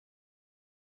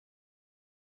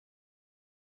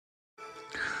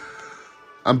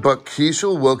I'm Buck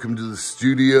Kiechel. Welcome to the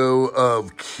studio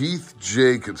of Keith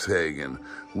Jacobshagen.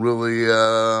 Really,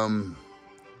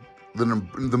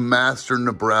 the master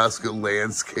Nebraska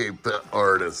landscape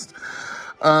artist.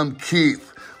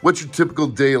 Keith, what's your typical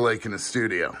day like in a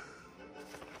studio?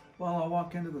 Well, I'll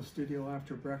walk into the studio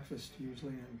after breakfast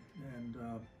usually and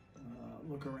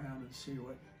look around and see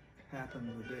what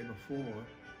happened the day before.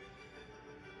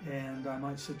 And I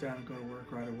might sit down and go to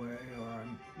work right away, or I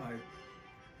might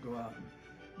go out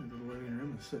into the living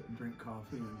room and sit and drink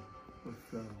coffee with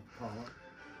Paula.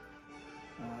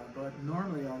 But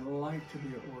normally I like to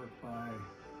be at work by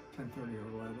 10:30 or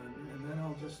 11, and then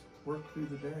I'll just work through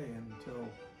the day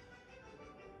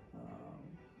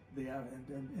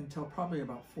until probably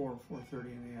about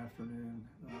 4:30 in the afternoon.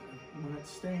 When it's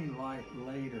staying light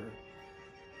later,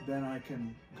 then I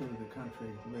can go to the country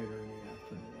later in the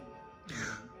afternoon.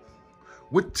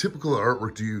 What typical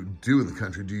artwork do you do in the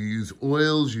country? Do you use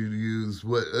oils? Do you use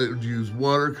do you use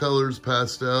watercolors,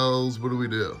 pastels? What do we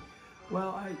do? Well,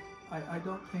 I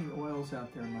don't paint oils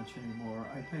out there much anymore.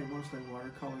 I paint mostly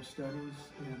watercolor studies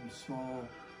in small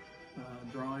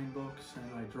drawing books,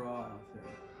 and I draw out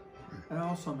there. And I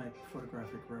also make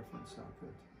photographic reference out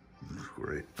there. That's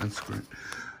great. That's great.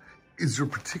 Is there a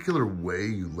particular way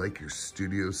you like your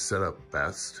studio set up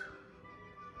best?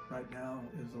 Right now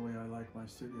is the way I like my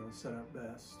studio set up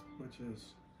best, which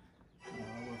is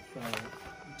with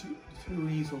two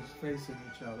easels facing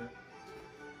each other.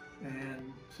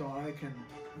 And so I can,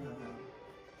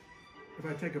 if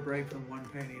I take a break from one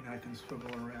painting, I can swivel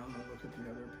around and look at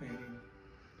the other painting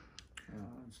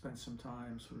and spend some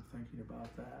time sort of thinking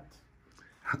about that.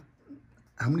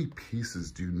 How many pieces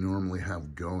do you normally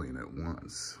have going at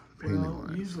once, painting-wise?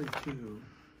 Well, usually two.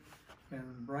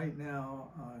 And right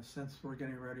now, since we're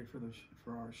getting ready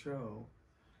for our show,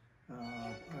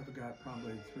 I've got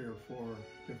probably 3 or 4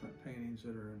 different paintings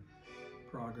that are in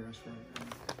progress right now.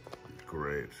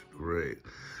 Great, great.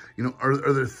 You know,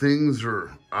 are there things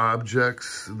or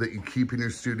objects that you keep in your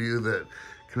studio that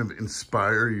kind of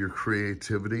inspire your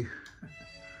creativity?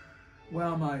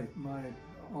 Well,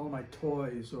 all my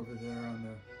toys over there on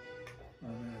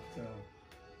that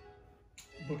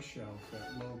bookshelf,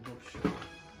 that low bookshelf.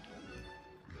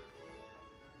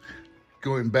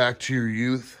 Going back to your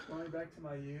youth? Going back to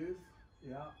my youth,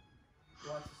 yeah.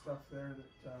 Lots of stuff there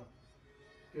that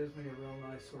gives me a real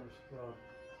nice sort of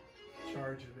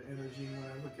charge of energy when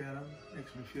I look at them.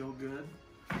 Makes me feel good.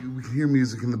 We can hear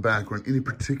music in the background. Any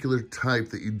particular type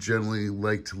that you generally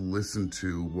like to listen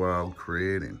to while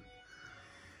creating?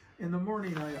 In the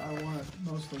morning, I want it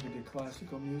mostly to be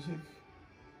classical music,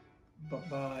 but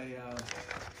by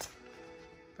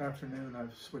afternoon,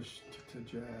 I've switched to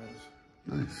jazz.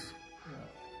 Nice.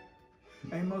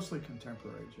 Yeah. And mostly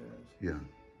contemporary jazz. Yeah,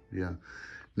 yeah.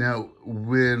 Now,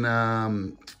 when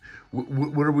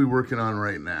what are we working on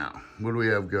right now? What do we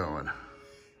have going?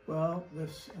 Well,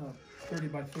 this 30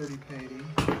 by 30 painting,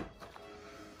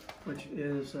 which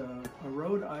is a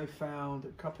road I found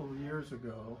a couple of years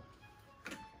ago.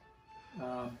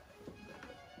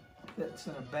 It's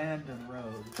an abandoned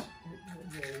road.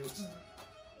 They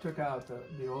took out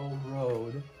the old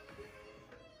road,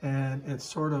 and it's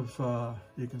sort of,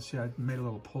 you can see I made a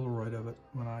little Polaroid of it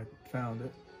when I found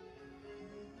it.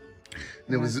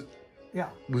 Now, was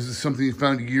this something you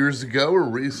found years ago or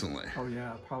recently? Oh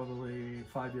yeah, probably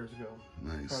 5 years ago.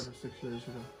 Nice. 5 or 6 years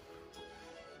ago.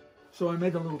 So I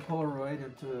made a little Polaroid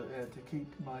to keep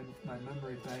my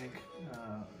memory bank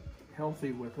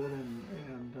healthy with it,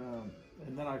 and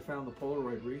then I found the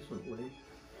Polaroid recently,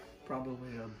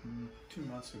 probably 2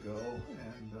 months ago,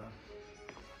 and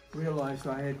realized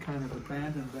I had kind of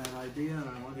abandoned that idea, and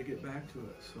I wanted to get back to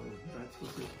it. So that's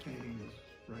what this painting is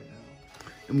right now.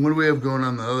 And what do we have going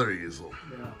on the other easel?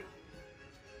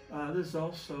 Yeah. This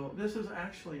is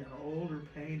actually an older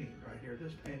painting right here.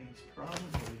 This painting's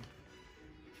probably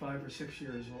 5 or 6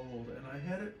 years old, and I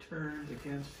had it turned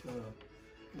against the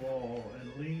wall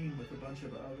and leaning with a bunch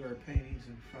of other paintings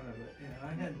in front of it. And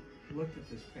I had looked at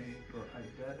this painting for, I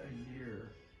bet, a year.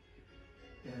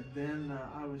 And then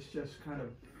I was just kind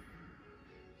of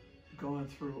going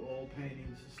through old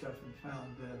paintings and stuff and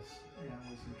found this and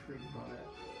was intrigued by it.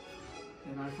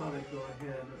 And I thought I'd go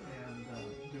ahead and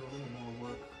do a little more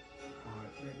work on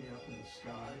it, maybe up in the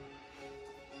sky.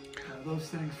 Those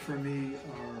things for me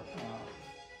are,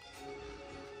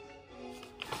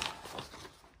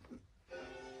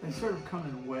 they sort of come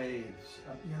in waves.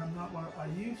 You know, I'm not one. I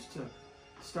used to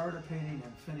start a painting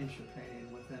and finish a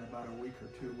painting within about a week or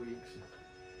 2 weeks,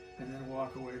 and then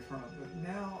walk away from it. But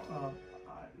now,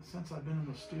 since I've been in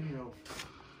the studio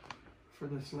for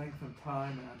this length of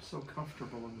time, and I'm so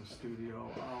comfortable in the studio,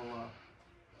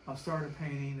 I'll start a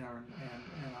painting,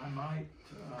 and I might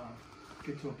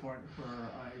get to a point where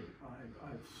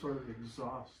I've sort of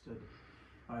exhausted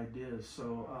ideas,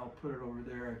 so I'll put it over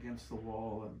there against the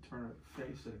wall and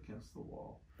face it against the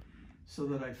wall, so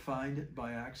that I find it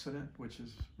by accident, which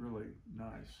is really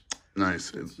nice.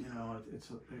 Nice. It's, you know, it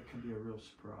can be a real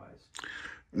surprise.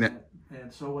 Now,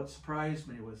 and so what surprised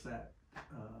me was that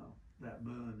that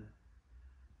moon,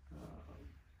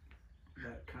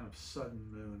 that kind of sudden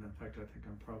moon. In fact, I think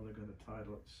I'm probably going to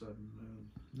title it Sudden Moon.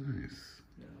 nice.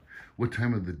 Yeah. What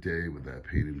time of the day would that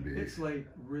painting be? It's late,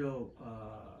 I'm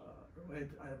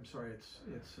sorry, it's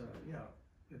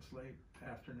late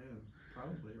afternoon,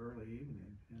 probably early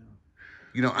evening, yeah.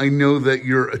 You know, I know that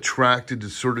you're attracted to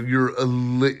sort of, you're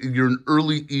an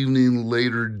early evening,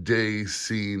 later day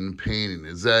scene painting.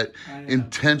 Is that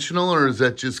intentional, or is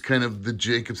that just kind of the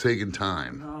Jacobshagen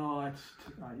time? No, it's,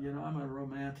 you know, I'm a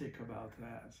romantic about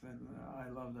that. And I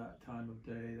love that time of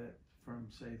day, that from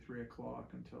say 3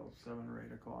 o'clock until 7 or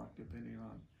 8 o'clock, depending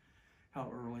on how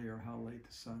early or how late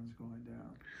the sun's going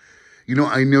down. You know,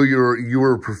 I know you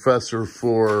were a professor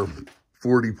for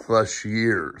 40 plus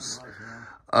years.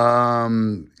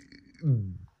 Do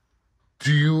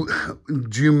you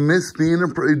miss do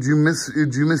you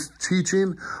miss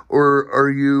teaching, or are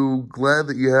you glad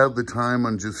that you have the time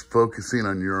on just focusing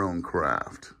on your own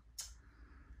craft?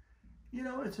 You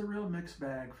know, it's a real mixed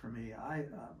bag for me.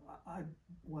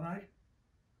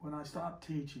 When I stopped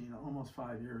teaching almost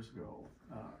 5 years ago,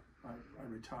 I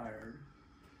retired,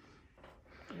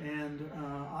 and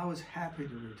I was happy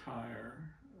to retire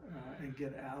and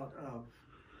get out of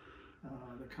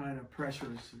the kind of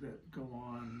pressures that go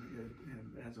on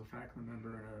as a faculty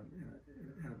member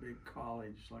in a big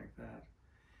college like that.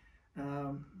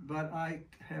 But I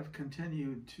have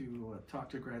continued to talk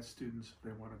to grad students if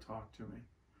they want to talk to me.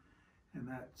 And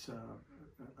that's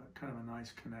kind of a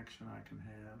nice connection I can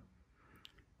have.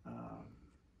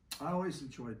 I always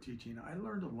enjoyed teaching. I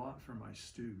learned a lot from my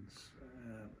students.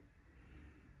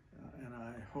 And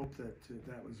I hope that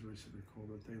that was reciprocal,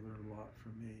 that they learned a lot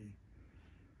from me.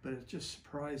 But it's just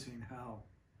surprising how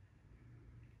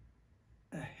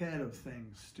ahead of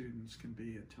things students can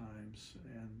be at times,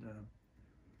 and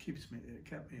it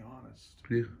kept me honest.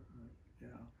 Yeah.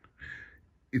 Yeah.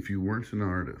 If you weren't an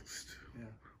artist,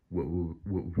 yeah, what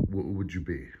would you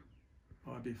be?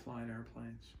 Oh, I'd be flying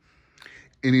airplanes.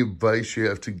 Any advice you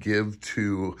have to give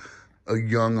to a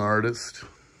young artist?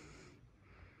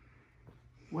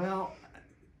 Well,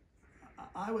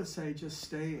 I would say just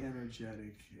stay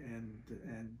energetic and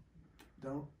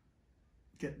don't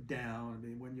get down. I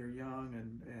mean, when you're young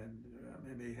and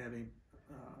maybe having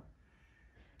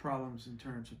problems in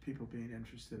terms of people being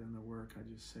interested in the work, I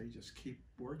just say just keep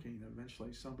working.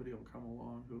 Eventually somebody will come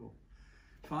along who will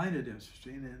find it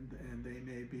interesting, and they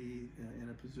may be in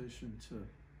a position to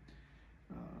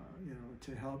you know,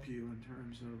 to help you in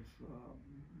terms of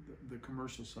the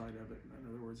commercial side of it. In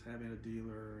other words, having a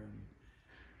dealer and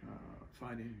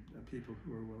finding people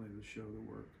who are willing to show the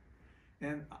work.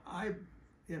 And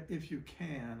if you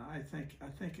can, I think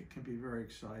it can be very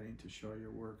exciting to show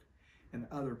your work in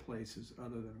other places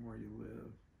other than where you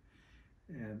live.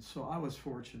 And so I was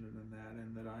fortunate in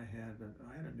that I had a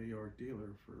New York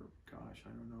dealer for, gosh, I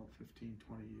don't know, 15,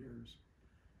 20 years.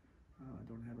 I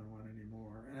don't have one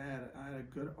anymore. And I had a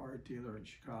good art dealer in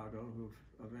Chicago who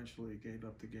eventually gave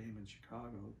up the game in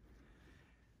Chicago.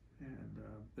 And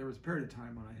there was a period of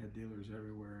time when I had dealers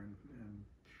everywhere, and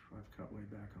I've cut way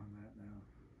back on that now.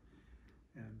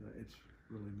 And it's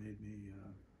really made me,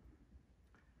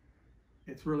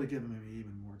 it's really given me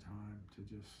even more time to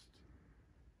just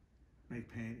make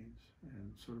paintings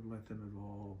and sort of let them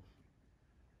evolve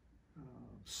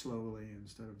slowly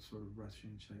instead of sort of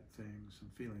rushing things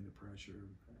and feeling the pressure.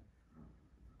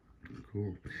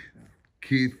 Cool. Yeah.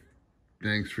 Keith,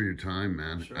 thanks for your time,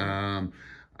 man. Sure.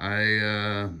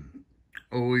 I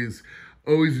always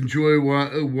enjoy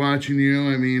watching you.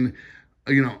 I mean,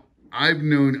 you know, I've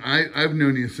known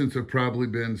you since I've probably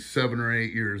been 7 or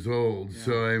 8 years old. Yeah.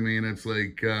 So I mean, it's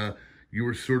like you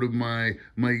were sort of my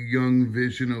young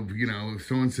vision of, you know, if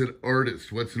someone said artist,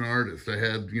 what's an artist? I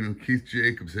had, you know, Keith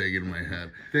Jacobshagen in my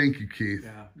head. Thank you, Keith.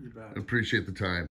 Yeah, you bet. I appreciate the time.